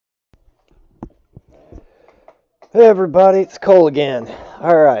Hey everybody, it's Cole again.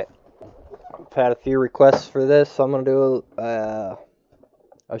 Alright, I've had a few requests for this, so I'm going to do a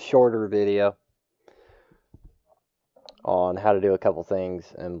shorter video on how to do a couple things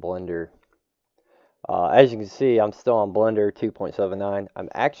in Blender. As you can see, I'm still on Blender 2.79. I'm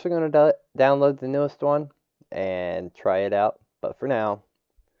actually going to download the newest one and try it out, but for now,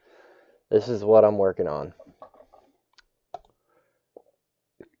 this is what I'm working on.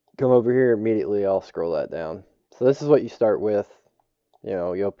 Come over here immediately, I'll scroll that down. So this is what you start with. You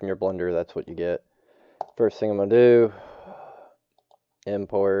know, you open your Blender, that's what you get. First thing I'm going to do,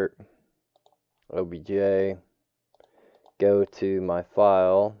 import OBJ, go to my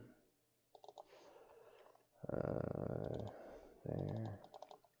file,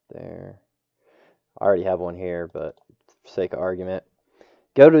 there. I already have one here, but for sake of argument,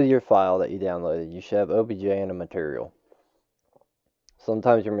 go to your file that you downloaded. You should have OBJ and a material.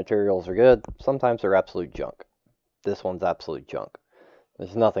 Sometimes your materials are good, sometimes they're absolute junk. This one's absolute junk.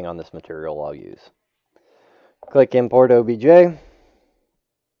 There's nothing on this material I'll use. Click import OBJ.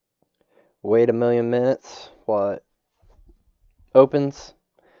 Wait a million minutes while it opens.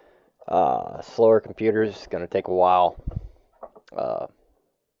 Slower computers, it's going to take a while. I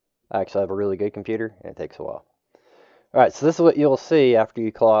actually have a really good computer and it takes a while. Alright, so this is what you'll see after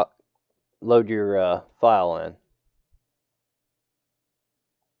you load your file in.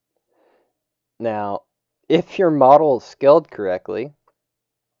 Now, if your model is scaled correctly,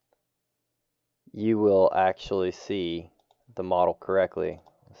 you will actually see the model correctly.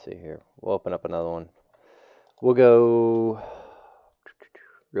 Let's see here. We'll open up another one. We'll go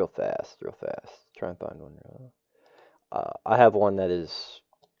real fast. Try and find one. I have one that is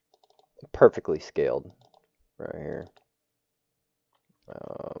perfectly scaled right here.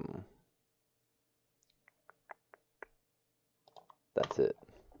 That's it.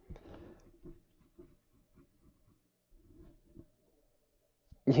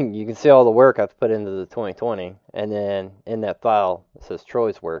 You can see all the work I've put into the 2020, and then in that file it says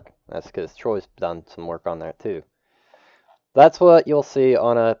Troy's work. That's because Troy's done some work on that too. That's what you'll see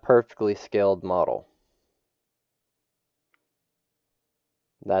on a perfectly scaled model.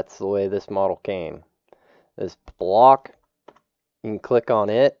 That's the way this model came. This block, you can click on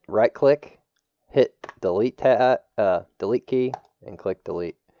it, right click, hit delete key, and click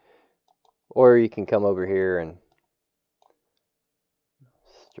delete. Or you can come over here and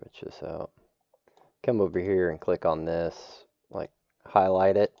stretch this out. Come over here and click on this, like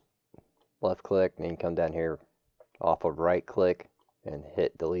highlight it, left click, and then you come down here off of right click and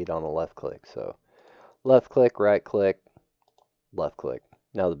hit delete on the left click. So left click, right click, left click.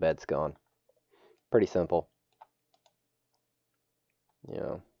 Now the bed's gone. Pretty simple. You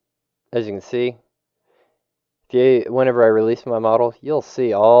know, as you can see, whenever I release my model, you'll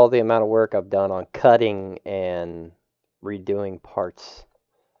see all the amount of work I've done on cutting and redoing parts.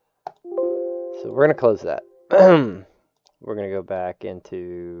 So we're going to close that. We're going to go back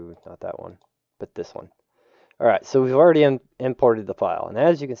into, not that one, but this one. Alright, so we've already imported the file. And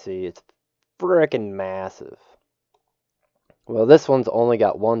as you can see, it's frickin' massive. Well, this one's only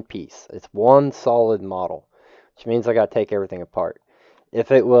got one piece. It's one solid model, which means I got to take everything apart. If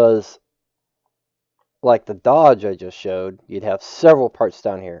it was like the Dodge I just showed, you'd have several parts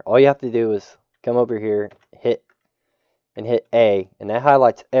down here. All you have to do is come over here, hit A, and that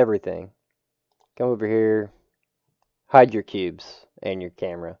highlights everything. Come over here, hide your cubes and your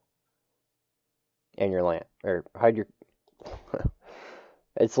camera and your lamp, or hide your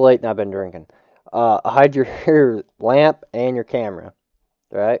it's late and I've been drinking. Hide your lamp and your camera.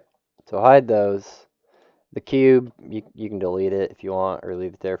 Right? So hide those. The cube, you can delete it if you want, or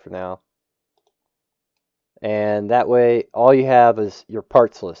leave it there for now. And that way, all you have is your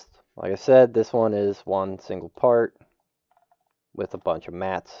parts list. Like I said, this one is one single part with a bunch of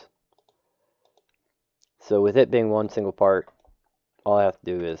mats. So with it being one single part, all I have to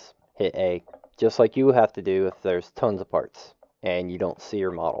do is hit A, just like you have to do if there's tons of parts and you don't see your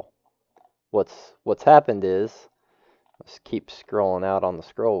model. What's happened is, let's keep scrolling out on the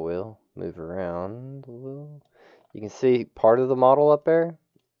scroll wheel, move around a little. You can see part of the model up there.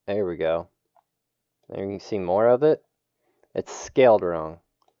 There we go. There you can see more of it. It's scaled wrong.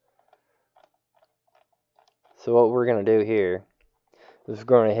 So what we're going to do here is we're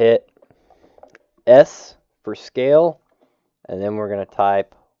going to hit S for scale, and then we're going to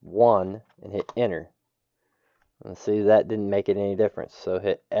type 1 and hit enter. And see, that didn't make it any difference. So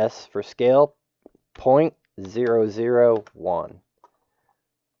hit S for scale, 0.001.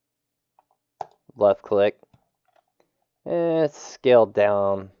 Left click, and it's scaled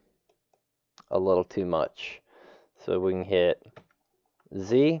down a little too much. So we can hit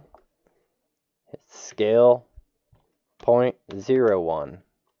Z, hit scale, 0.01.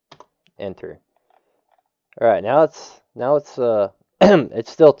 Enter. All right, now it's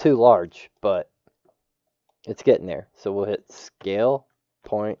it's still too large, but it's getting there. So we'll hit scale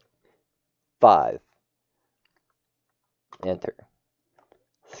 0.5. Enter.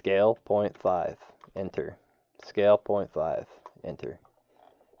 Scale 0.5. Enter. Scale 0.5. Enter.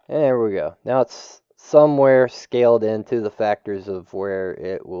 And there we go. Now it's somewhere scaled into the factors of where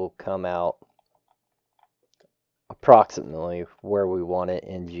it will come out approximately where we want it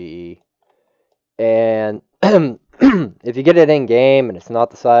in GE. And if you get it in game and it's not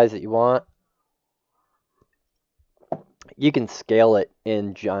the size that you want, you can scale it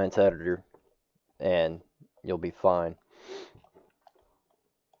in Giants Editor and you'll be fine.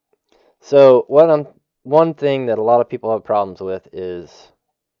 So one thing that a lot of people have problems with is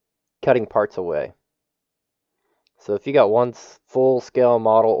cutting parts away. So if you got one full scale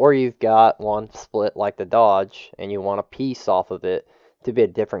model, or you've got one split like the Dodge, and you want a piece off of it to be a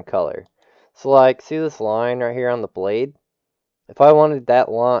different color. So like, see this line right here on the blade? If I wanted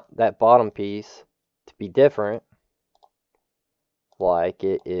that bottom piece to be different, like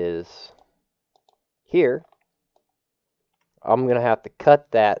it is here, I'm going to have to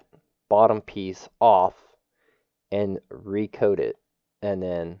cut that bottom piece off and recoat it, and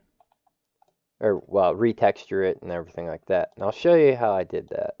then retexture it and everything like that. And I'll show you how I did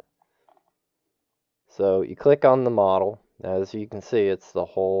that. So you click on the model. As you can see, it's the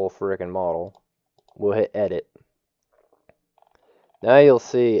whole frickin' model. We'll hit edit. Now you'll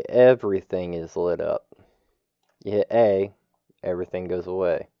see everything is lit up. You hit A, everything goes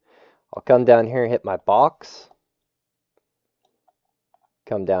away. I'll come down here and hit my box.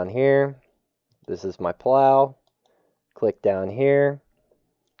 Come down here. This is my plow. Click down here.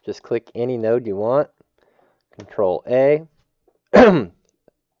 Just click any node you want. Control A.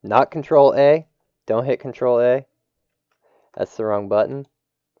 Not Control A. Don't hit Control A. That's the wrong button.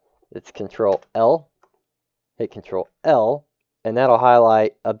 It's Control L. Hit Control L, and that'll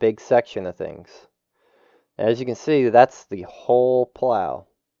highlight a big section of things. As you can see, that's the whole plow.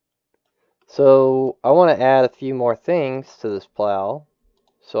 So I want to add a few more things to this plow.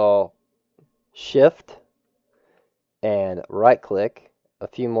 So I'll Shift and right click a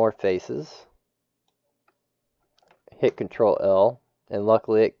few more faces. Hit Control L, and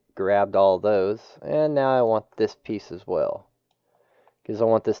luckily it grabbed all those. And now I want this piece as well, because I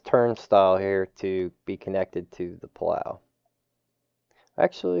want this turnstile here to be connected to the plow.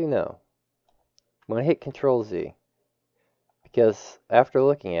 Actually, no. I'm going to hit Control Z, because after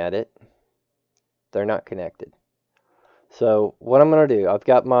looking at it, they're not connected. So what I'm going to do, I've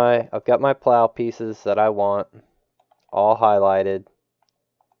got my plow pieces that I want all highlighted.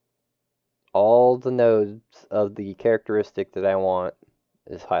 All the nodes of the characteristic that I want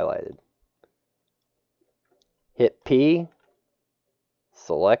is highlighted. Hit P,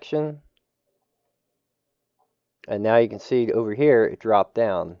 selection, and now you can see over here it dropped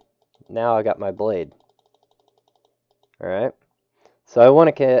down. Now I got my blade. Alright, so I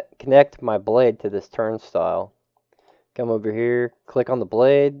want to connect my blade to this turnstile. Come over here, click on the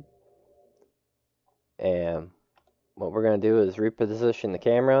blade, and what we're going to do is reposition the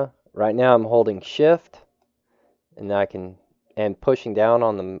camera. Right now I'm holding Shift, and and pushing down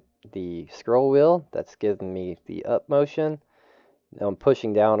on the scroll wheel. That's giving me the up motion. Now I'm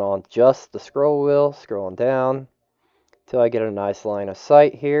pushing down on just the scroll wheel, scrolling down till I get a nice line of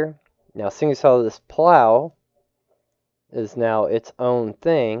sight here. Now, seeing as how this plow is now its own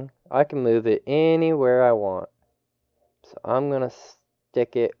thing, I can move it anywhere I want. So I'm going to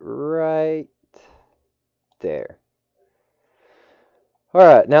stick it right there.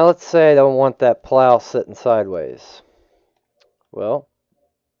 Alright, now let's say I don't want that plow sitting sideways. Well,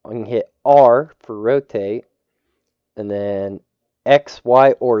 I can hit R for rotate, and then X,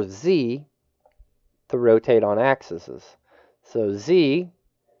 Y, or Z to rotate on axes. So Z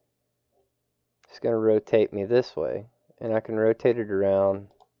is going to rotate me this way, and I can rotate it around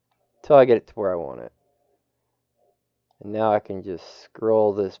till I get it to where I want it. And now I can just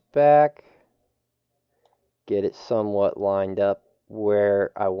scroll this back, get it somewhat lined up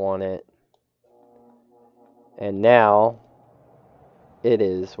where I want it, and now it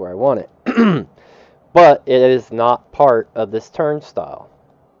is where I want it. But it is not part of this turnstile.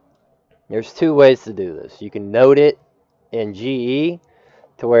 There's two ways to do this. You can node it in GE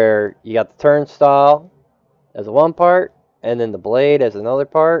to where you got the turnstile as one part, and then the blade as another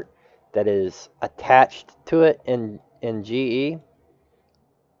part that is attached to it in GE.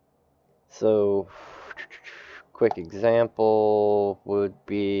 So quick example would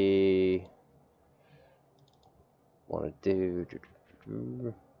be, want to do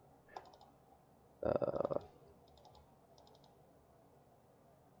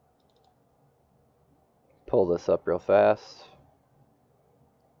pull this up real fast.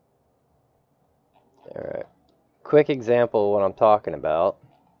 Alright. Quick example of what I'm talking about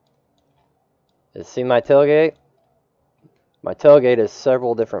is, see my tailgate? My tailgate is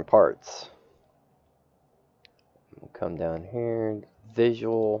several different parts. We'll come down here,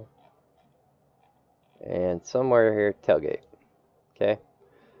 visual, and somewhere here, tailgate. Okay?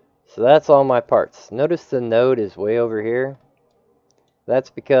 So that's all my parts. Notice the node is way over here. That's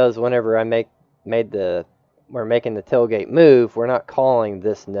because whenever we're making the tailgate move, we're not calling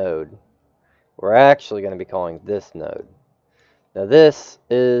this node. We're actually going to be calling this node. Now this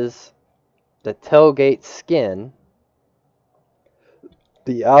is the tailgate skin,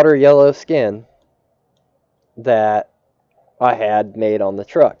 the outer yellow skin that I had made on the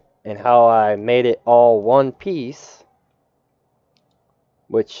truck. And how I made it all one piece,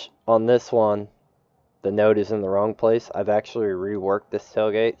 which on this one the node is in the wrong place. I've actually reworked this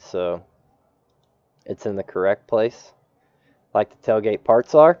tailgate so it's in the correct place, like the tailgate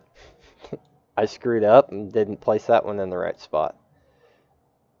parts are. I screwed up and didn't place that one in the right spot.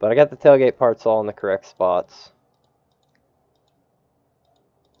 But I got the tailgate parts all in the correct spots.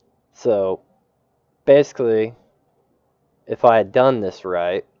 So basically, if I had done this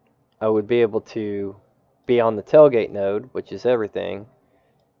right, I would be able to be on the tailgate node, which is everything,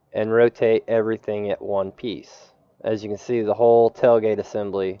 and rotate everything at one piece. As you can see, the whole tailgate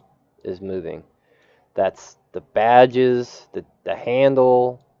assembly is moving. That's the badges, the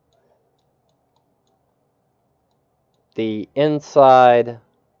handle, the inside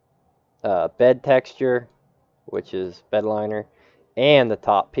bed texture, which is bed liner, and the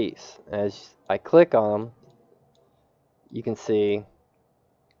top piece. As I click on them, you can see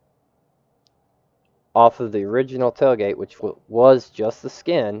off of the original tailgate, which was just the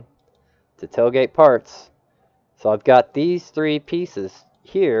skin, to tailgate parts. So I've got these three pieces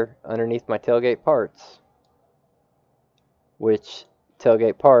here underneath my tailgate parts, which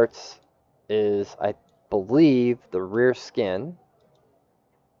tailgate parts is, I believe, the rear skin.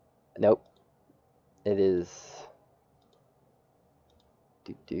 Nope, it is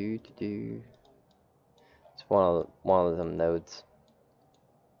it's one of them nodes.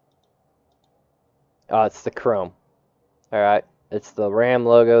 Oh, it's the chrome. Alright, it's the Ram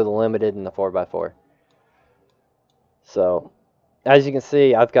logo, the limited, and the 4x4. So as you can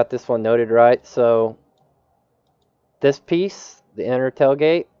see, I've got this one noted right. So this piece, the inner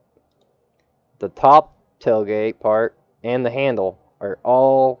tailgate, the top tailgate part, and the handle are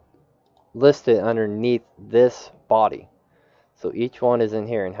all listed underneath this body. So each one is in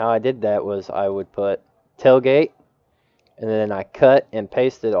here. And how I did that was I would put tailgate, and then I cut and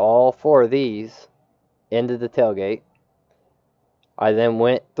pasted all four of these into the tailgate. I then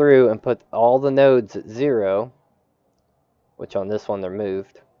went through and put all the nodes at 0, which on this one they're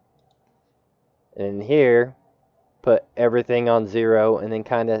moved. And here, put everything on 0, and then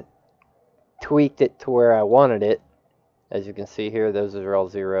kind of tweaked it to where I wanted it. As you can see here, those are all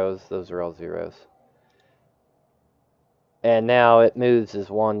zeros, those are all zeros. And now it moves as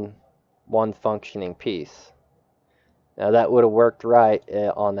one functioning piece. Now that would have worked right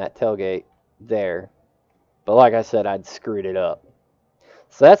on that tailgate there. But like I said, I'd screwed it up.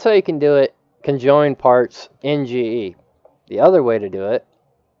 So that's how you can do it, conjoin parts in GE. The other way to do it,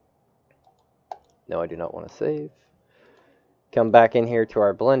 no, I do not want to save. Come back in here to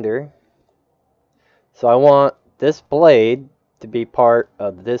our blender. So I want this blade to be part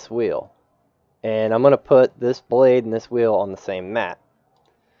of this wheel. And I'm going to put this blade and this wheel on the same mat.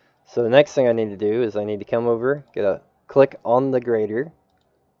 So the next thing I need to do is I need to come over, click on the grader,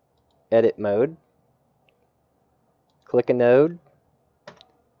 edit mode, click a node,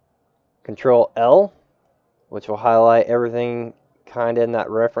 Control L, which will highlight everything kind of in that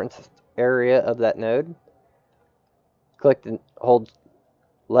reference area of that node. Click and hold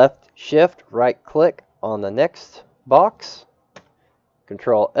left shift, right click on the next box,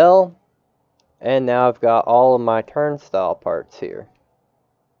 Control L, and now I've got all of my turnstile parts here.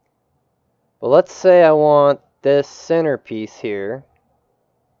 But let's say I want this center piece here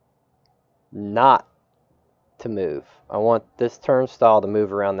not to move. I want this turnstile to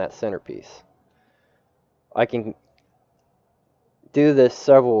move around that centerpiece. I can do this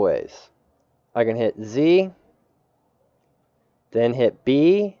several ways. I can hit Z, then hit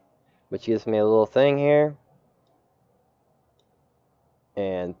B, which gives me a little thing here.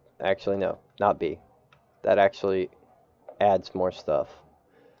 And actually, no, not B. That actually adds more stuff.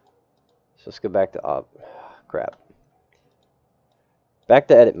 So let's go back to crap. Back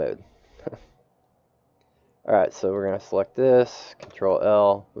to edit mode. Alright, so we're going to select this, Control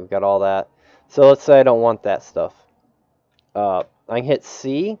L, we've got all that. So let's say I don't want that stuff. I can hit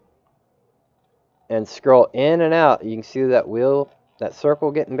C, and scroll in and out. You can see that wheel, that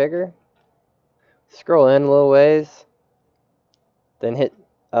circle getting bigger. Scroll in a little ways, then hit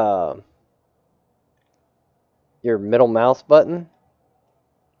your middle mouse button,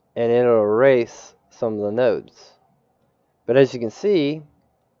 and it'll erase some of the nodes. But as you can see,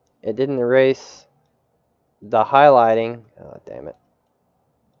 it didn't erase the highlighting. Oh, damn it.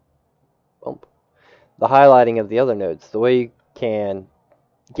 Bump. The highlighting of the other nodes. The way you can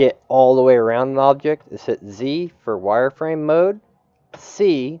get all the way around an object is hit Z for wireframe mode,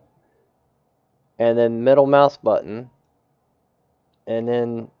 C, and then middle mouse button, and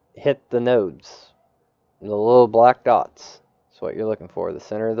then hit the nodes. The little black dots. That's what you're looking for, the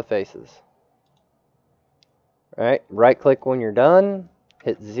center of the faces. Alright, right click when you're done,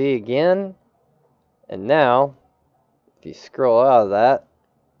 hit Z again, and now, if you scroll out of that,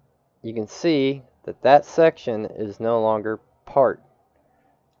 you can see that that section is no longer part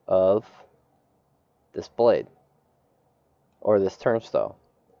of this blade, or this turnstile.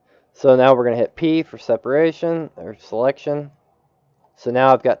 So now we're going to hit P for separation, or selection. So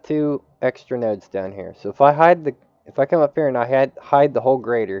now I've got 2 extra nodes down here. So if I come up here and I hide the whole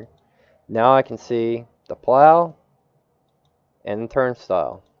grader, now I can see the plow and the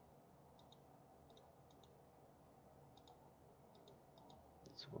turnstile.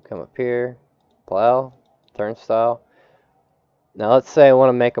 So we'll come up here, plow, turnstile. Now let's say I want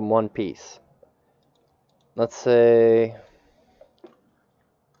to make them one piece. Let's say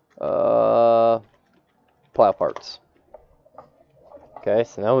plow parts. Okay,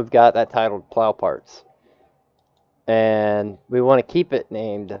 so now we've got that titled plow parts. And we want to keep it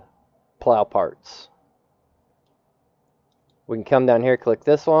named plow parts. We can come down here, click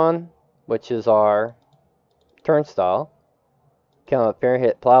this one, which is our turnstile. Come up here,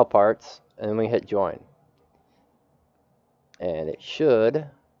 hit plow parts, and then we hit join. And it should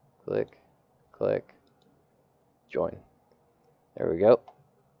click, click, join. There we go.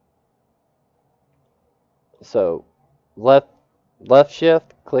 So left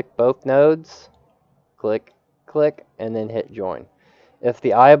shift, click both nodes, click, click, and then hit join. If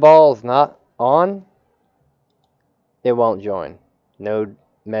the eyeball is not on, it won't join. Node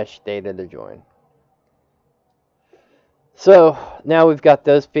mesh data to join. So now we've got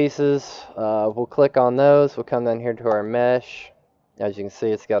those pieces. We'll click on those. We'll come down here to our mesh. As you can see,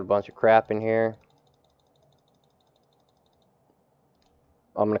 it's got a bunch of crap in here.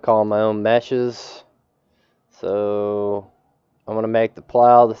 I'm going to call them my own meshes. So I'm going to make the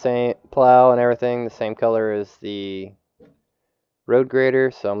plow the same, plow and everything the same color as the road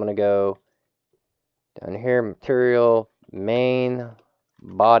grader. So I'm going to go down here, material, main,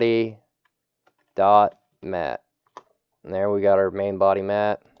 body, dot, mat. And there we got our main body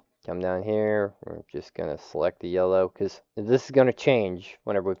mat. Come down here, we're just going to select the yellow, because this is going to change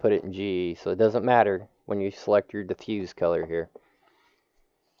whenever we put it in GE, so it doesn't matter when you select your diffuse color here.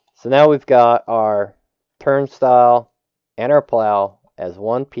 So now we've got our turnstile and our plow as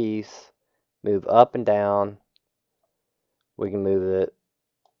one piece. Move up and down. We can move it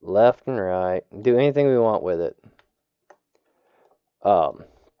left and right, do anything we want with it.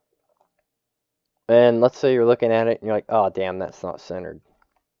 And let's say you're looking at it and you're like, oh damn, that's not centered.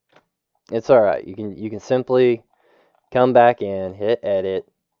 It's alright. You can simply come back in, hit edit,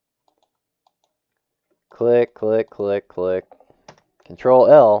 click, click, click, click, Control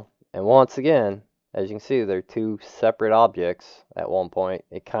L, and once again, as you can see, they're 2 separate objects at one point.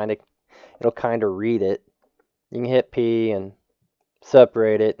 It'll kind of read it. You can hit P and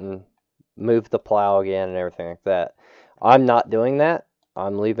separate it and move the plow again and everything like that. I'm not doing that.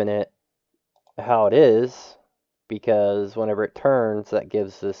 I'm leaving it how it is, because whenever it turns, that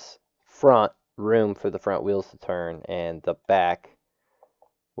gives this front room for the front wheels to turn, and the back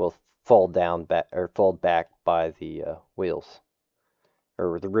will fold down back, or fold back by the wheels,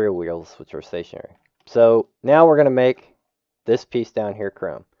 or the rear wheels, which are stationary. So now we're going to make this piece down here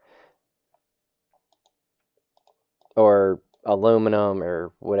chrome, or aluminum,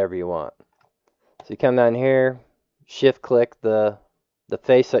 or whatever you want. So you come down here, shift click the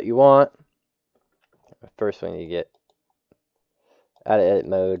face that you want. First we need to get out of edit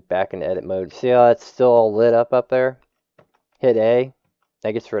mode, back into edit mode. See how that's still all lit up there? Hit A,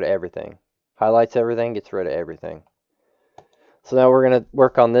 that gets rid of everything. Highlights everything, gets rid of everything. So now we're going to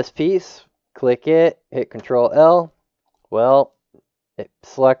work on this piece. Click it, hit Control L. Well, it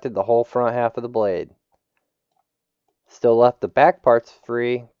selected the whole front half of the blade. Still left the back parts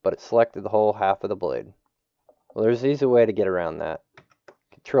free, but it selected the whole half of the blade. Well, there's an easy way to get around that.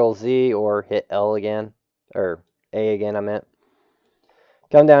 Control Z or hit L again, or A again, I meant.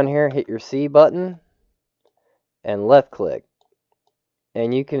 Come down here, hit your C button, and left click.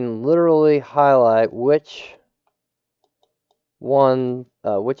 and you can literally highlight which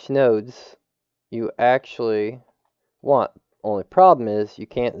nodes you actually want. Only problem is you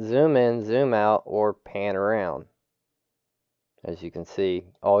can't zoom in, zoom out, or pan around. As you can see,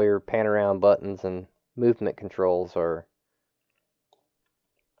 all your pan around buttons and movement controls are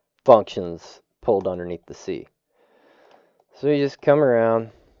functions pulled underneath the C. So you just come around,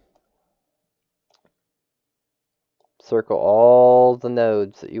 circle all the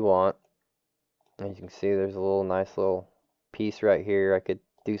nodes that you want. As you can see, there's a nice little piece right here I could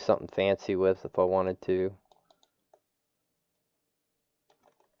do something fancy with if I wanted to.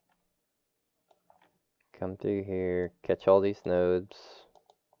 Come through here, catch all these nodes.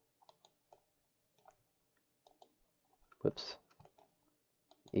 Whoops.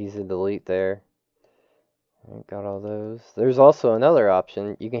 Easy to delete there. Got all those. There's also another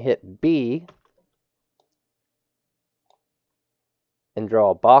option. You can hit B and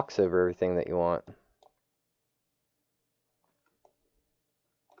draw a box over everything that you want.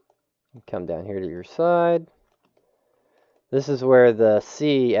 Come down here to your side. This is where the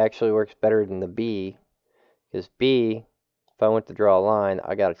C actually works better than the B, because B, if I went to draw a line,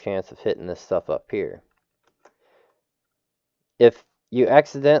 I got a chance of hitting this stuff up here. If you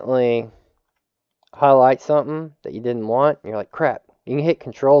accidentally highlight something that you didn't want, you're like, crap, you can hit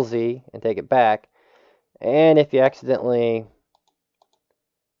Control Z and take it back. And if you accidentally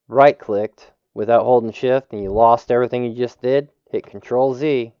right clicked without holding shift and you lost everything you just did, hit Control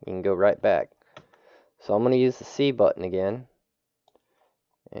Z, you can go right back. So I'm going to use the C button again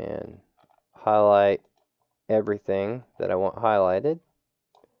and highlight everything that I want highlighted.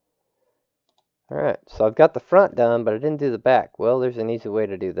 Alright, so I've got the front done, but I didn't do the back. Well, there's an easy way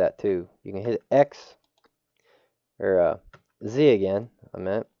to do that too. You can hit X, or Z again, I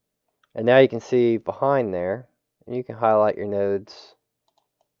meant. And now you can see behind there, and you can highlight your nodes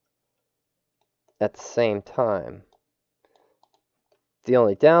at the same time. The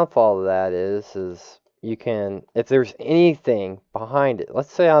only downfall of that is you can, if there's anything behind it,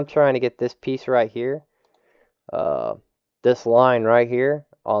 let's say I'm trying to get this piece right here, this line right here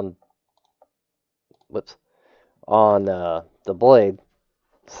on, the blade.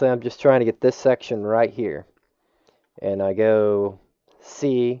 Say I'm just trying to get this section right here, and I go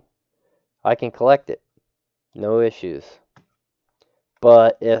C, I can collect it, no issues.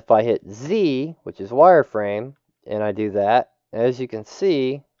 But if I hit Z, which is wireframe, and I do that, as you can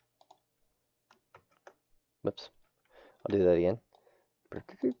see, whoops, I'll do that again.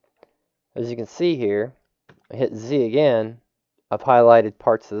 As you can see here, I hit Z again, I've highlighted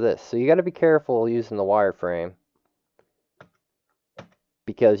parts of this. So you got to be careful using the wireframe,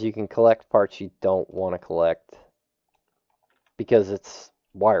 because you can collect parts you don't want to collect, because it's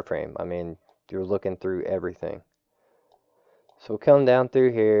wireframe. I mean, you're looking through everything. So we'll come down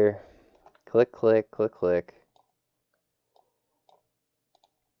through here, click, click, click, click.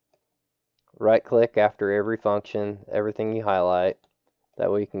 Right click after every function, everything you highlight.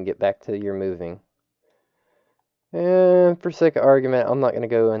 That way you can get back to your moving. And for sake of argument, I'm not going to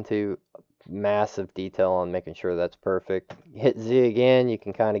go into massive detail on making sure that's perfect. Hit Z again, you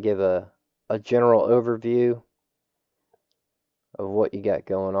can kind of give a general overview of what you got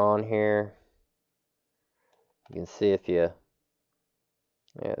going on here. You can see if you,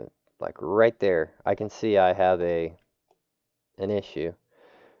 like right there, I can see I have an issue.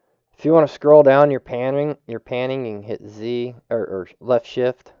 If you want to scroll down your panning, you can hit Z or left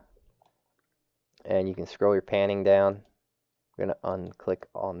shift, and you can scroll your panning down. I'm going to unclick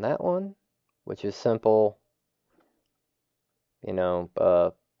on that one, which is simple. You know,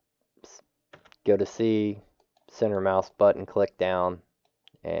 go to C, center mouse button, click down,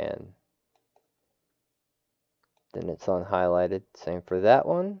 and then it's unhighlighted. Same for that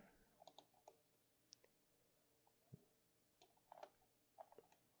one.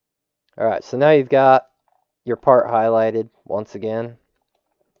 Alright, so now you've got your part highlighted once again.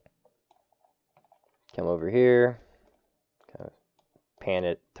 Come over here, kind of pan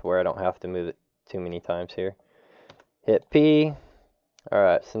it to where I don't have to move it too many times here. Hit P.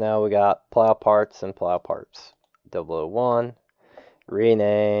 Alright, so now we got plow parts and plow parts. 001.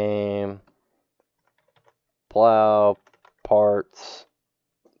 Rename plow parts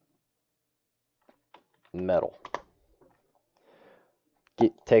metal.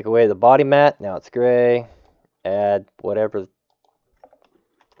 Take away the body mat, now it's gray. Add whatever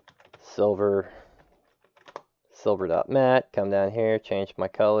silver dot matte. Come down here, change my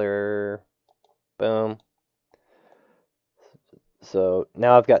color. Boom. So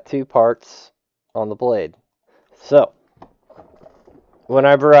now I've got two parts on the blade. So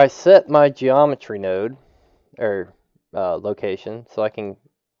whenever I set my geometry node, or location. So I can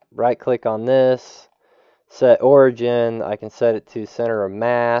right click on this, set origin, I can set it to center of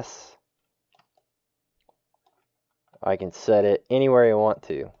mass. I can set it anywhere I want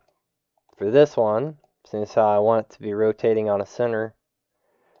to. For this one, since I want it to be rotating on the center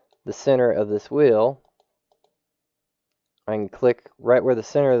of this wheel, I can click right where the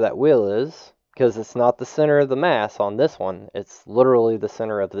center of that wheel is, because it's not the center of the mass on this one, it's literally the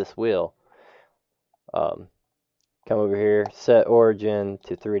center of this wheel. Come over here, set origin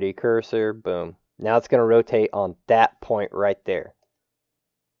to 3D cursor, boom. Now it's going to rotate on that point right there.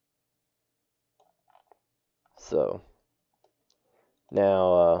 So,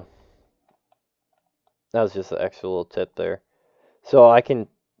 now, that was just an extra little tip there. So I can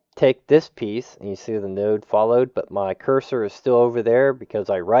take this piece, and you see the node followed, but my cursor is still over there because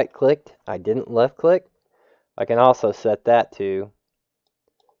I right clicked, I didn't left click. I can also set that to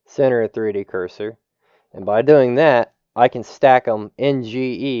center of 3D cursor, and by doing that I can stack them in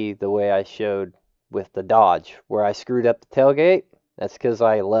GE the way I showed with the Dodge, where I screwed up the tailgate. That's because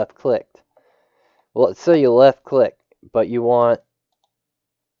I left clicked. Well, let's say you left click, but you want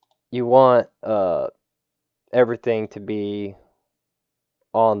everything to be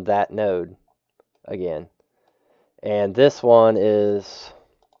on that node again, and this one is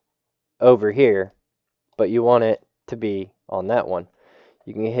over here, but you want it to be on that one.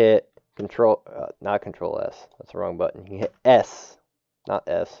 You can hit not control S, that's the wrong button. You can hit S, not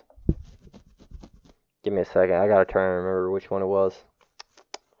S. Give me a second, I gotta try and remember which one it was.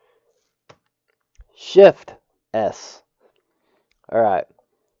 Shift S. Alright,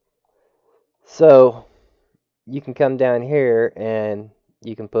 so you can come down here and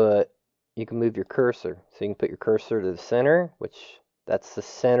you can move your cursor. So you can put your cursor to the center, which that's the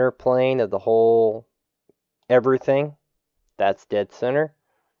center plane of the whole everything. That's dead center.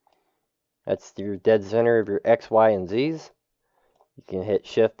 That's your dead center of your X, Y, and Z's. You can hit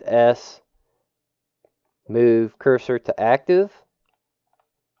Shift S, move cursor to active,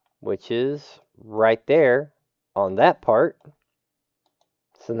 which is right there on that part.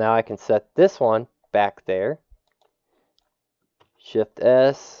 So now I can set this one back there. Shift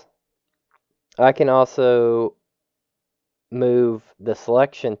S. I can also move the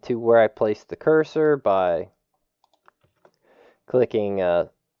selection to where I place the cursor by clicking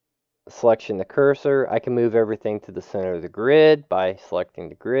selection the cursor. I can move everything to the center of the grid by selecting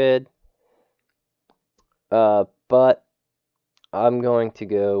the grid. But I'm going to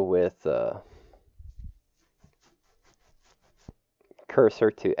go with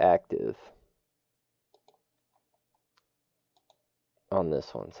cursor to active on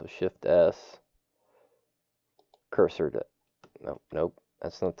this one. So Shift S, cursor to, nope,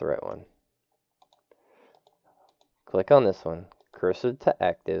 that's not the right one. Click on this one, cursor to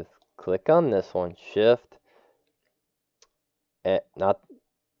active, click on this one, Shift, not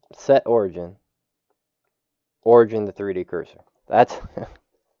set origin to 3D cursor. That's, I'm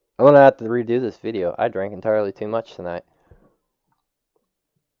going to have to redo this video. I drank entirely too much tonight.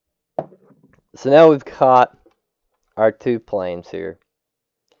 So now we've got our two planes here.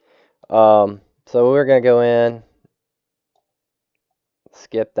 So we're going to go in,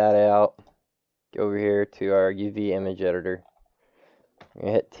 skip that out, go over here to our UV image editor,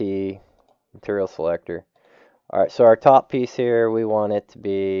 hit T, material selector. Alright, so our top piece here, we want it to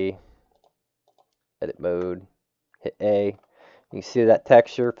be edit mode, hit A. You can see that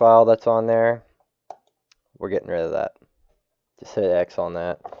texture file that's on there. We're getting rid of that. Just hit X on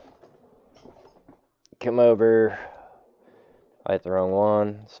that. Come over, I hit the wrong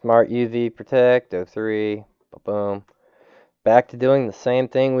one. Smart UV Protect, 03, boom. Back to doing the same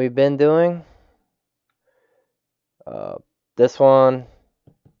thing we've been doing. This one,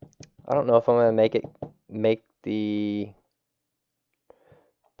 I don't know if I'm going to make the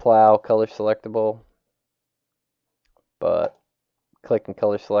plow color selectable, but clicking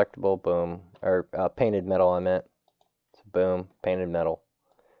color selectable, boom, or painted metal I meant. So boom, painted metal.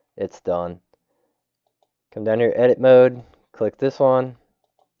 It's done. Come down here, edit mode, click this one,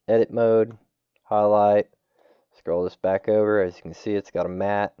 edit mode, highlight, scroll this back over. As you can see, it's got a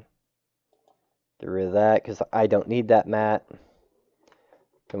matte. Get rid of that because I don't need that matte.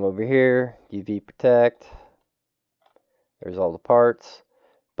 Come over here, UV Protect. There's all the parts.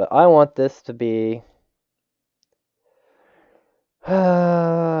 But I want this to be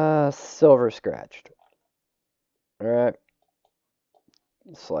silver scratched. Alright.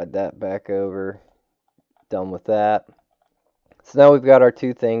 Slide that back over. Done with that. So now we've got our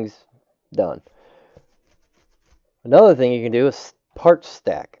two things done. Another thing you can do is part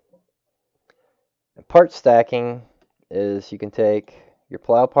stack. And part stacking is you can take your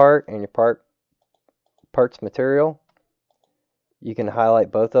plow part and your parts material, You can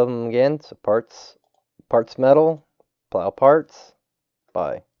highlight both of them again. So parts metal, plow parts,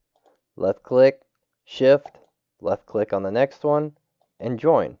 by left click, shift, left click on the next one, and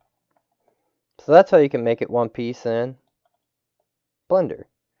join. So that's how you can make it one piece in Blender,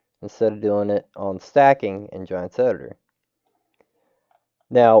 instead of doing it on stacking in Giants Editor.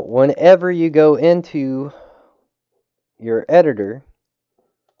 Now, whenever you go into your editor,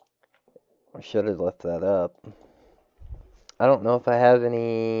 I should have left that up. I don't know if I have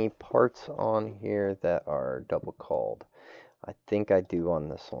any parts on here that are double called. I think I do on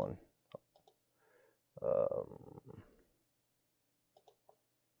this one. I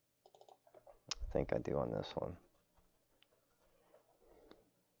think I do on this one.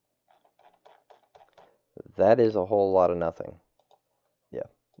 That is a whole lot of nothing. Yeah,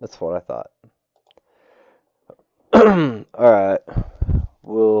 that's what I thought. Alright,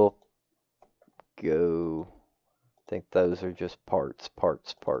 we'll go. I think those are just parts.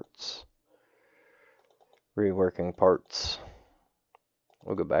 Reworking parts.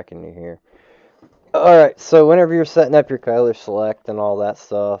 We'll go back into here. Alright, so whenever you're setting up your color select and all that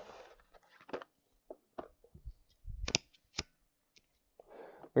stuff,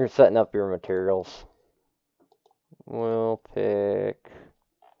 when you're setting up your materials, we'll pick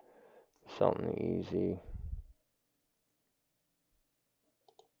something easy.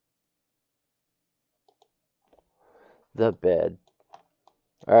 The bed.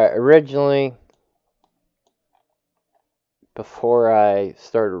 Alright, originally, before I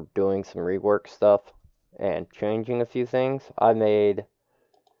started doing some rework stuff and changing a few things, I made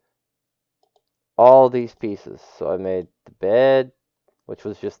all these pieces. So I made the bed, which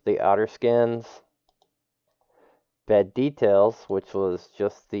was just the outer skins, bed details, which was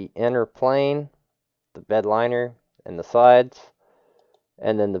just the inner plane, the bed liner, and the sides,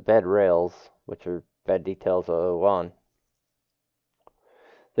 and then the bed rails, which are bed details 001.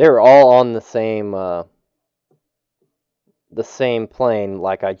 They were all on the same plane,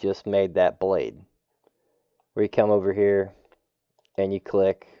 like I just made that blade. Where you come over here and you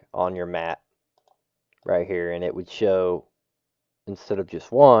click on your mat right here, and it would show, instead of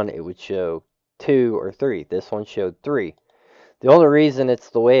just one, it would show 2 or 3. This one showed 3. The only reason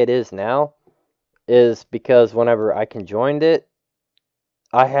it's the way it is now is because whenever I conjoined it,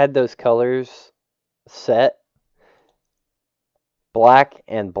 I had those colors set black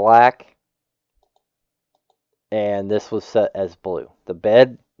and black, and this was set as blue. The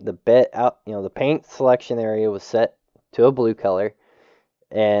bed out, the paint selection area was set to a blue color,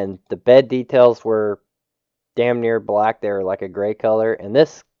 and the bed details were damn near black. They were like a gray color, and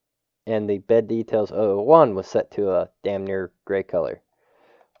the bed details 001 was set to a damn near gray color.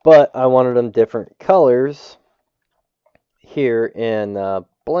 But I wanted them different colors here in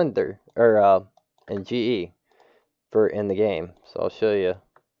Blender, or in GE for in the game. So I'll show you.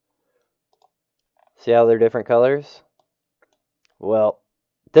 See how they're different colors? Well,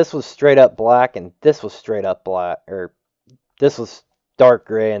 this was straight up black, and this was straight up black, or this was dark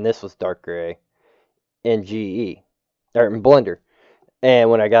gray, and this was dark gray in GE, or in Blender. And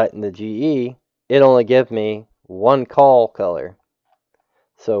when I got it in the GE, it only gave me one call color.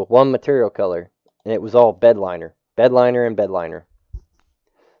 So one material color, and it was all bed liner, and bed liner.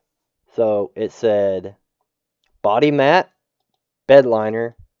 So it said body mat, bed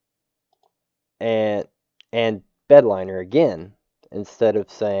liner, and bed liner again, instead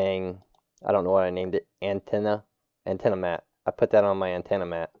of saying, I don't know what I named it, antenna mat. I put that on my antenna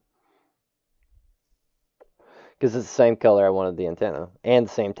mat because it's the same color I wanted the antenna, and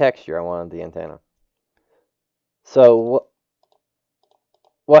the same texture I wanted the antenna. So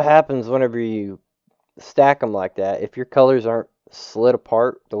what happens whenever you stack them like that? If your colors aren't slid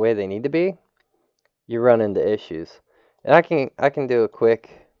apart the way they need to be, you run into issues. And I can do a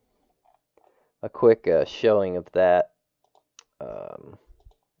quick showing of that.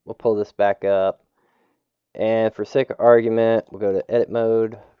 We'll pull this back up, and for sake of argument, we'll go to edit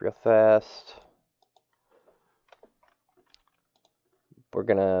mode real fast. We're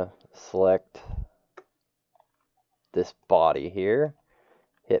gonna select this body here,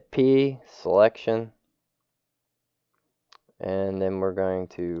 hit P, selection, and then we're going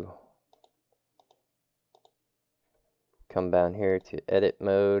to come down here to edit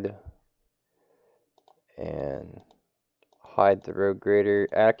mode and hide the road grader.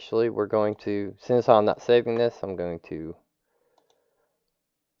 Actually, we're going to, since I'm not saving this, I'm going to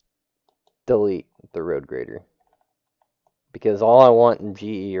delete the road grader, because all I want in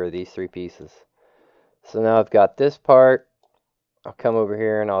GE are these 3 pieces. So now I've got this part. I'll come over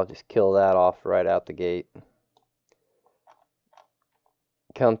here and I'll just kill that off right out the gate.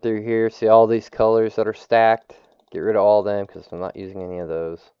 Come through here, see all these colors that are stacked. Get rid of all of them because I'm not using any of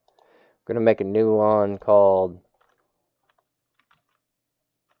those. I'm going to make a new one called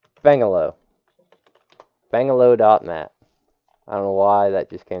Bangalow. Bangalow.mat. I don't know why that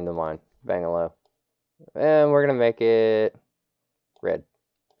just came to mind. Bangalow. And we're going to make it red.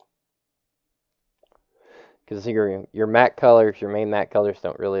 Because your matte colors, your main matte colors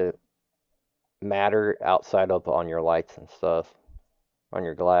don't really matter outside of on your lights and stuff. On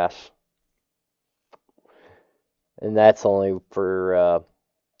your glass. And that's only for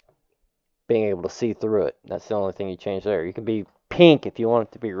being able to see through it. That's the only thing you change there. You can be pink if you want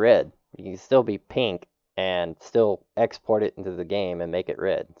it to be red. You can still be pink and still export it into the game and make it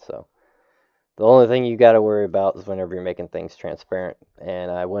red. So the only thing you got to worry about is whenever you're making things transparent. And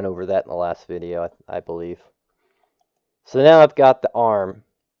I went over that in the last video, I believe. So now I've got the arm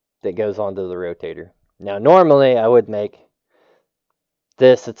that goes onto the rotator. Now normally I would make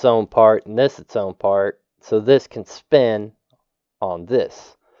this its own part and this its own part, so this can spin on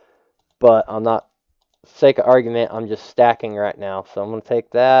this. But I'm not, for sake of argument, I'm just stacking right now. So I'm going to take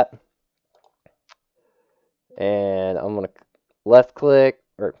that and I'm going to left click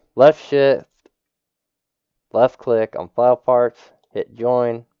or left shift, left click on file parts, hit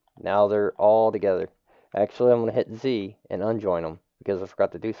join. Now they're all together. Actually, I'm going to hit Z and unjoin them because I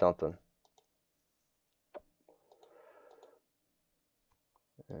forgot to do something.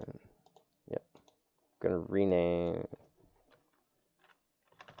 And, yep. I'm going to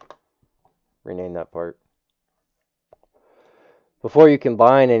rename that part. Before you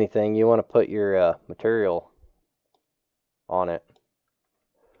combine anything, you want to put your material on it.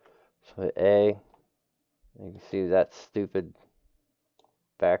 So hit A. You can see that stupid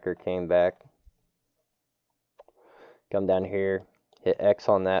backer came back. Come down here, hit X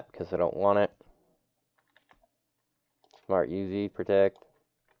on that because I don't want it. Smart UV protect.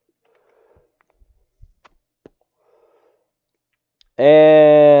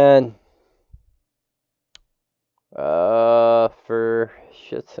 And for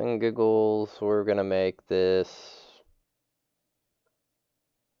shits and giggles, we're gonna make this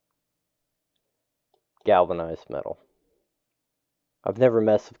galvanized metal. I've never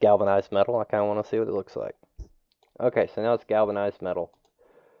messed with galvanized metal. I kind of want to see what it looks like. Okay, so now it's galvanized metal.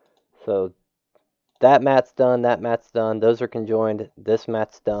 So that mat's done, that mat's done. Those are conjoined. This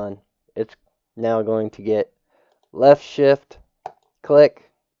mat's done. It's now going to get left shift,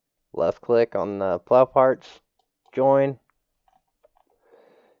 click, left click on the plow parts, join.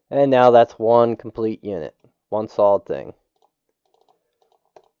 And now that's one complete unit, one solid thing.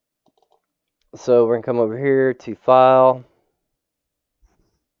 So we're going to come over here to File.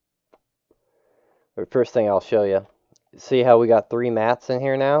 The first thing I'll show you. See how we got 3 mats in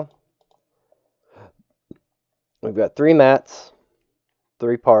here now? We've got 3 mats,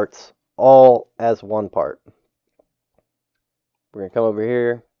 3 parts, all as one part. We're going to come over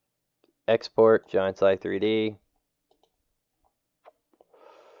here, Export, Giant Size 3D.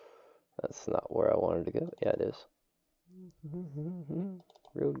 That's not where I wanted to go. Yeah, it is.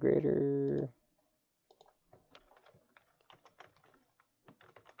 Road grader.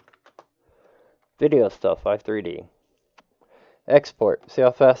 Video stuff, 3D. Export. See how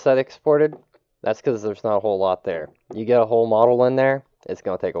fast that exported? That's because there's not a whole lot there. You get a whole model in there, it's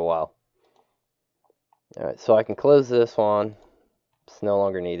going to take a while. Alright, so I can close this one. It's no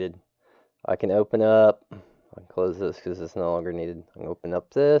longer needed. I can open up. I can close this because it's no longer needed. I can open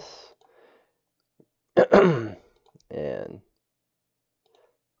up this. And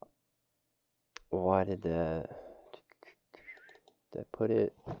why did that? Did I put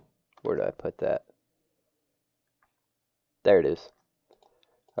it? Where did I put that? There it is.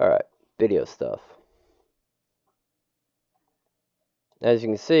 Alright, video stuff. As you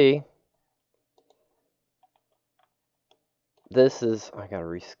can see, this is, I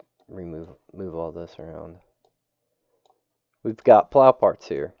gotta move all this around. We've got plow parts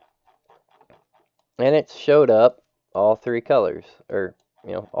here. And it showed up all 3 colors, or,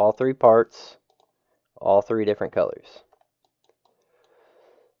 you know, all 3 parts, all 3 different colors.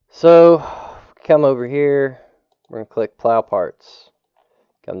 So, come over here, we're going to click plow parts.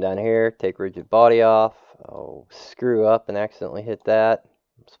 Come down here, take rigid body off. Oh, screw up and accidentally hit that.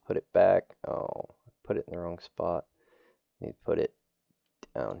 Let's put it back. Oh, put it in the wrong spot. Need to put it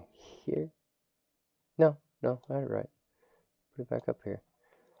down here. No, I had it right. Put it back up here.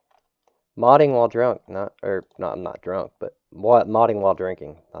 Modding while drunk, I'm not drunk, but modding while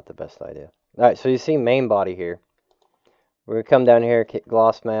drinking, not the best idea. Alright, so you see main body here. We're going to come down here, hit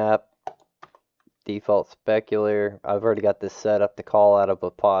gloss map, default specular. I've already got this set up to call out of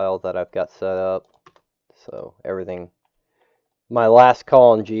a pile that I've got set up. So everything, my last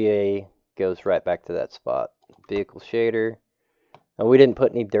call in GA goes right back to that spot. vehicle shader. And we didn't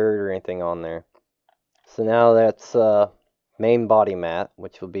put any dirt or anything on there. So now that's main body mat,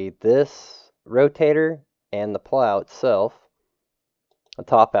 which will be this rotator and the plow itself. The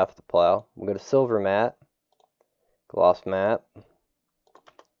top half of the plow. We'll go to silver mat, gloss mat,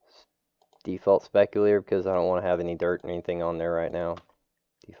 default speculator because I don't want to have any dirt or anything on there right now.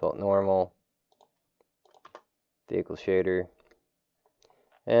 Default normal, vehicle shader,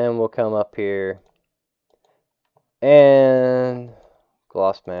 and we'll come up here and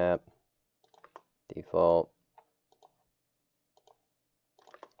gloss map, default,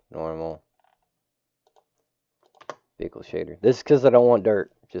 normal, vehicle shader. This is because I don't want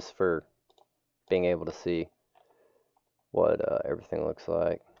dirt, just for being able to see what everything looks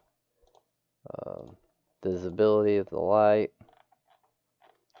like. Visibility of the light.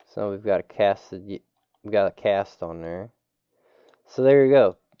 So we've got a cast on there. So there you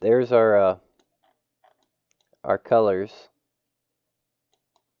go. There's our colors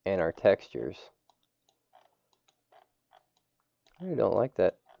and our textures. I really don't like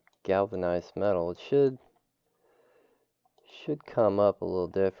that galvanized metal. It should come up a little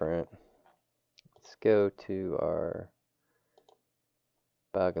different. Let's go to our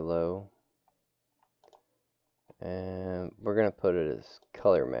Bagalo. And we're going to put it as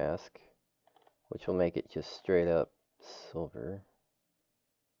color mask, which will make it just straight up silver.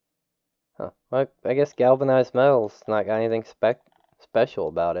 Huh. Well, I guess galvanized metal's not got anything special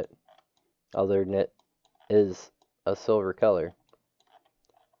about it, other than it is a silver color.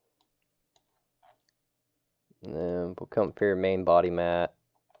 And then we'll come up here, main body mat.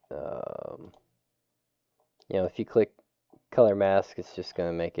 You know, if you click color mask, it's just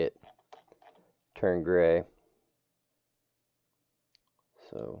going to make it turn gray.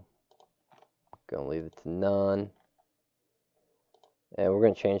 So, gonna leave it to none. And we're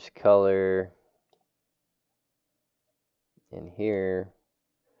gonna change the color in here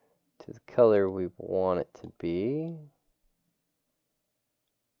to the color we want it to be.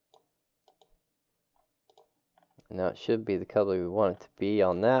 Now it should be the color we want it to be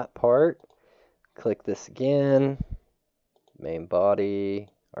on that part. Click this again. Main body,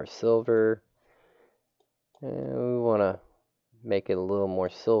 our silver. And we wanna make it a little more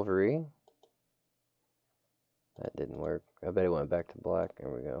silvery. That didn't work. I bet it went back to black.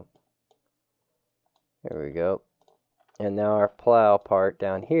 There we go. There we go. And now our plow part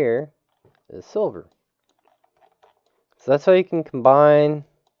down here is silver. So that's how you can combine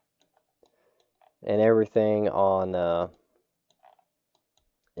and everything on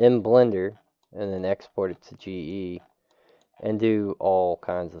in Blender and then export it to GE and do all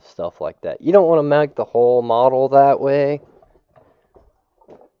kinds of stuff like that. You don't want to make the whole model that way,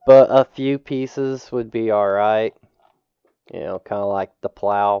 but a few pieces would be alright. You know, kind of like the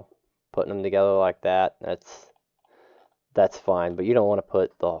plow, putting them together like that. That's fine, but you don't want to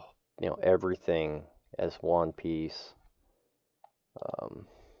put the, you know, everything as one piece.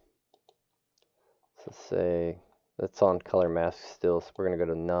 So say that's on color mask still, so we're gonna go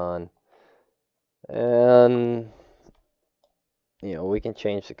to none. And you know, we can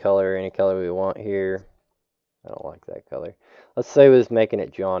change the color any color we want here. I don't like that color. Let's say we was making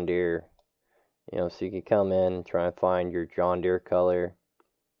it John Deere. You know, so you can come in and try and find your John Deere color.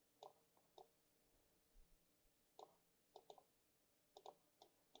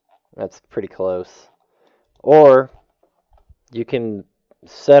 That's pretty close. Or you can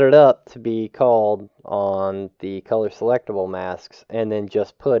set it up to be called on the color selectable masks and then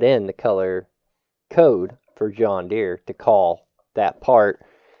just put in the color code for John Deere to call that part,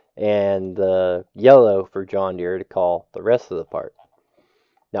 and the yellow for John Deere to call the rest of the part.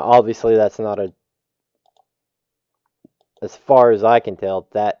 Now obviously that's not a, as far as I can tell,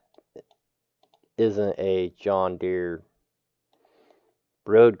 that isn't a John Deere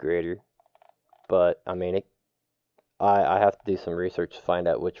road grader, but I mean, I have to do some research to find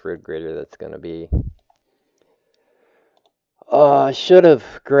out which road grader that's going to be. I should have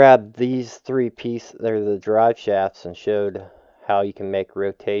grabbed these three pieces, they're the drive shafts, and showed how you can make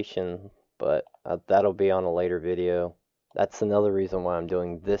rotation, but that'll be on a later video. That's another reason why I'm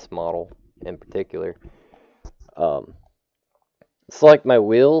doing this model in particular. It's like my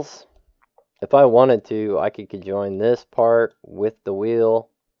wheels. If I wanted to, I could join this part with the wheel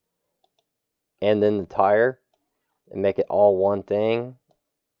and then the tire and make it all one thing.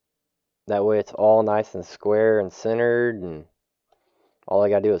 That way it's all nice and square and centered, and all I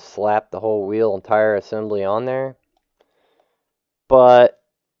gotta do is slap the whole wheel and tire assembly on there. But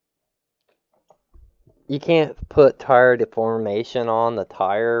you can't put tire deformation on the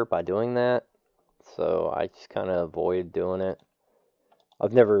tire by doing that, so I just kind of avoid doing it.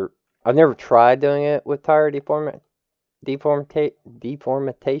 I've never I've never tried doing it with tire deformation,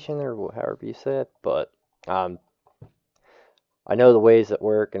 or however you say it, but I know the ways that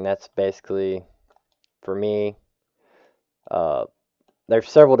work, and that's basically, for me, there's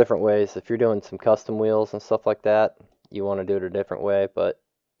several different ways. If you're doing some custom wheels and stuff like that, you want to do it a different way, but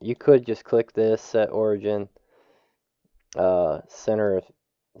you could just click this, set origin, center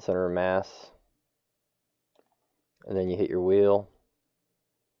of mass, and then you hit your wheel,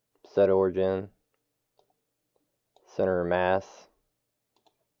 set origin, center of mass,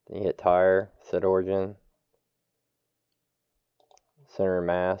 then you hit tire, set origin, center of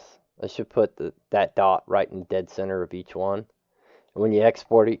mass. I should put that dot right in dead center of each one. And when you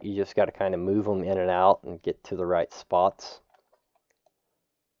export it, you just got to kind of move them in and out and get to the right spots.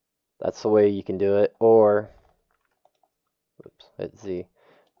 That's the way you can do it. Or, oops, hit Z.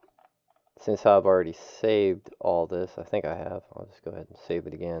 Since I've already saved all this, I think I have, I'll just go ahead and save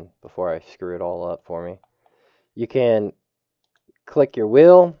it again before I screw it all up for me. You can click your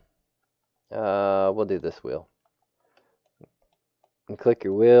wheel. We'll do this wheel. And click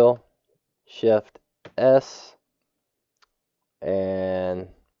your wheel, Shift S, and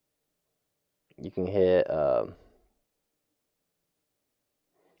you can hit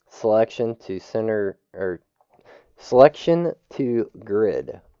selection to center, or selection to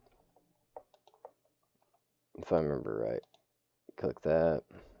grid, if I remember right. Click that,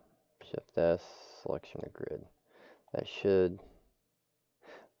 Shift S, selection to grid. That should,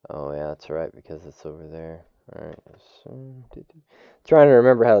 oh yeah, that's right, because it's over there. Alright, trying to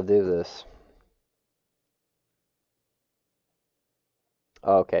remember how to do this.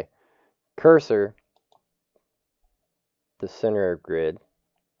 Okay, cursor the center of grid,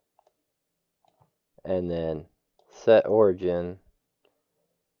 and then set origin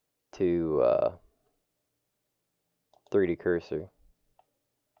to 3D cursor.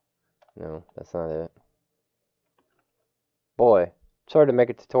 No, that's not it. Boy, it's hard to make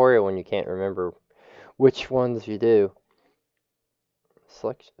a tutorial when you can't remember which ones you do.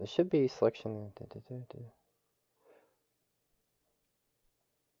 Selection, it should be selection.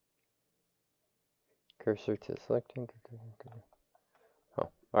 Cursor to selecting. Oh,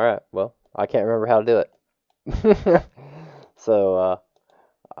 alright, well, I can't remember how to do it. So,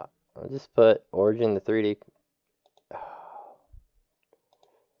 I'll just put origin to 3D.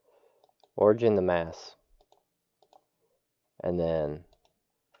 Origin to mass. And then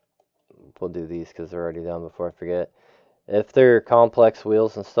we'll do these because they're already done before I forget. If they're complex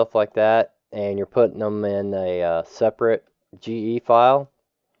wheels and stuff like that, and you're putting them in a separate GE file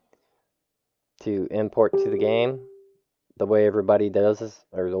to import to the game, the way everybody does this,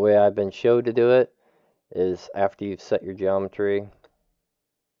 or the way I've been showed to do it, is after you've set your geometry,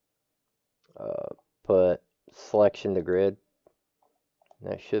 put selection to grid.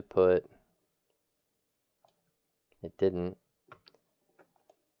 And I should put, it didn't.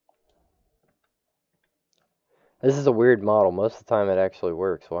 This is a weird model. Most of the time it actually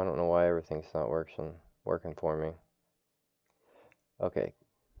works, so I don't know why everything's not working for me. Okay.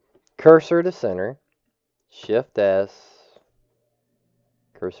 Cursor to center. Shift S.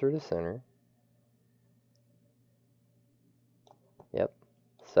 Cursor to center. Yep.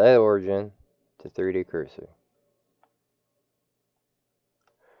 Set origin to 3D cursor.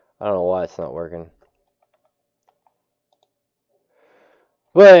 I don't know why it's not working.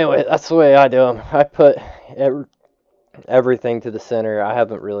 But anyway, that's the way I do them. I put everything to the center. I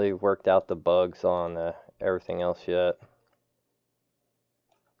haven't really worked out the bugs on everything else yet.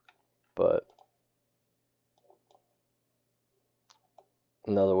 But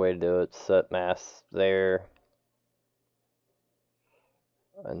another way to do it, set mass there.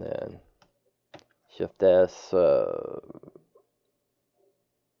 And then Shift S,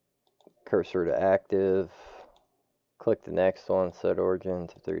 cursor to active. Click the next one, set origin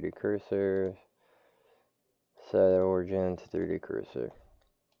to 3D cursor. Set origin to 3D cursor.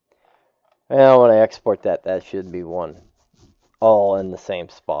 And when I export that, that should be one. All in the same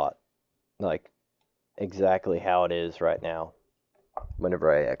spot. Like exactly how it is right now.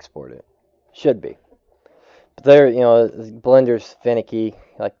 Whenever I export it. Should be. But there, you know, Blender's finicky.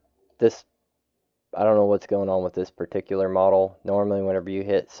 Like this, I don't know what's going on with this particular model. Normally whenever you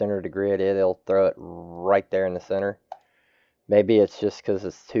hit center to grid, it'll throw it right there in the center. Maybe it's just because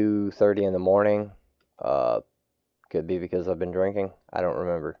it's 2:30 in the morning. Could be because I've been drinking. I don't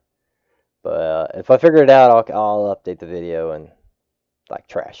remember. But if I figure it out, I'll update the video and like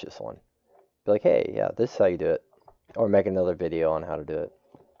trash this one. Be like, hey, yeah, this is how you do it. Or make another video on how to do it.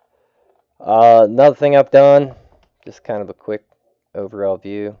 Another thing I've done, just kind of a quick overall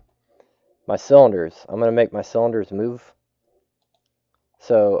view. My cylinders. I'm going to make my cylinders move.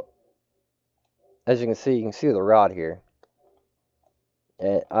 So as you can see the rod here.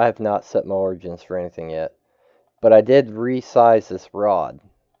 And I have not set my origins for anything yet, but I did resize this rod,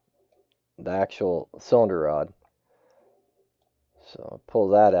 the actual cylinder rod. So I'll pull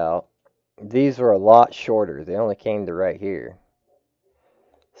that out. These were a lot shorter. They only came to right here.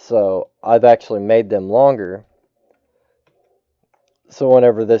 So I've actually made them longer. So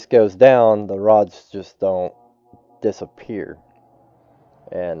whenever this goes down, the rods just don't disappear.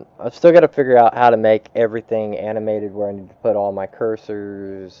 And I've still got to figure out how to make everything animated, where I need to put all my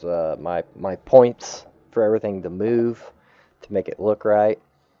cursors, my points for everything to move to make it look right.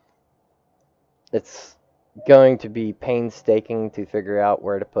 It's going to be painstaking to figure out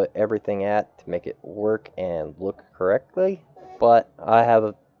where to put everything at to make it work and look correctly, but I have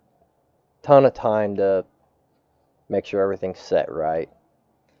a ton of time to make sure everything's set right.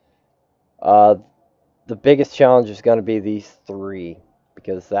 The biggest challenge is going to be these three,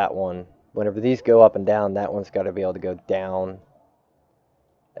 because that one, whenever these go up and down, that one's got to be able to go down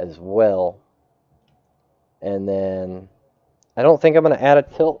as well. And then I don't think I'm going to add a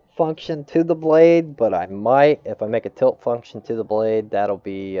tilt function to the blade, but I might. If I make a tilt function to the blade, that'll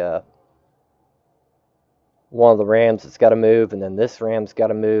be one of the rams that's got to move, and then this ram's got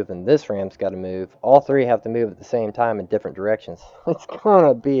to move, and this ram's got to move. All three have to move at the same time in different directions. It's going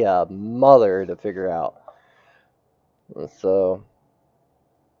to be a mother to figure out. So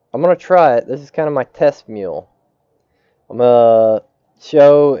I'm going to try it. This is kind of my test mule. I'm going to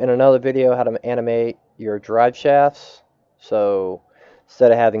show in another video how to animate your drive shafts. So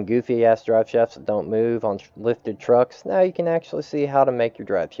instead of having goofy ass drive shafts that don't move on lifted trucks, now you can actually see how to make your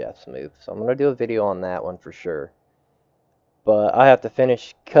drive shafts move. So I'm going to do a video on that one for sure. But I have to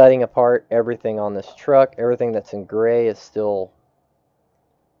finish cutting apart everything on this truck. Everything that's in gray is still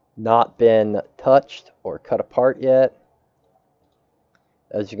not been touched or cut apart yet.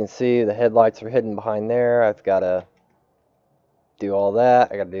 As you can see, the headlights are hidden behind there. I've got to do all that.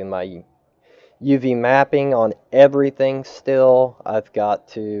 I got to do my UV mapping on everything still. I've got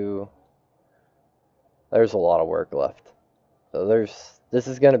to... There's a lot of work left. So this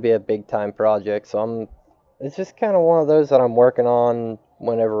is going to be a big time project. So it's just kind of one of those that I'm working on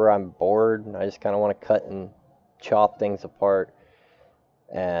whenever I'm bored. I just kind of want to cut and chop things apart,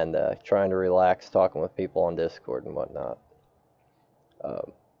 and trying to relax, talking with people on Discord and whatnot.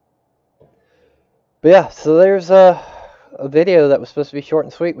 But yeah, so there's a video that was supposed to be short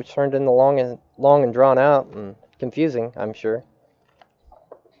and sweet, which turned into long and drawn out and confusing, I'm sure.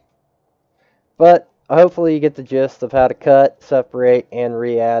 But hopefully you get the gist of how to cut, separate, and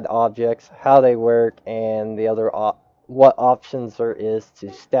re-add objects, how they work, and the other what options there is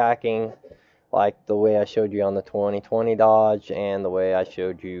to stacking, like the way I showed you on the 2020 Dodge and the way I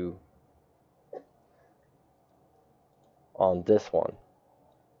showed you on this one.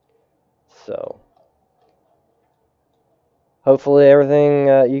 So hopefully everything,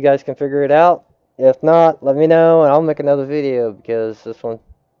 you guys can figure it out. If not, let me know and I'll make another video, because this one's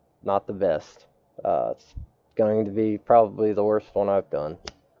not the best. It's going to be probably the worst one I've done.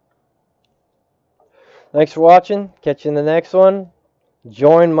 Thanks for watching. Catch you in the next one.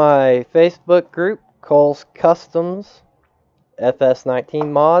 Join my Facebook group, Cole's Customs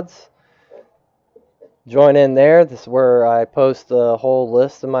FS19 Mods. Join in there. This is where I post a whole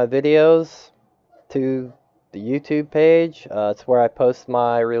list of my videos to the YouTube page. It's where I post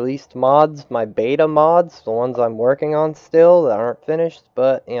my released mods, my beta mods, the ones I'm working on still that aren't finished,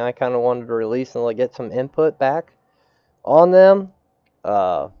 but you know, I kind of wanted to release and get some input back on them.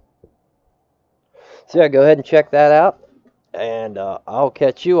 So yeah, go ahead and check that out, and I'll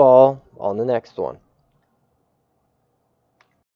catch you all on the next one.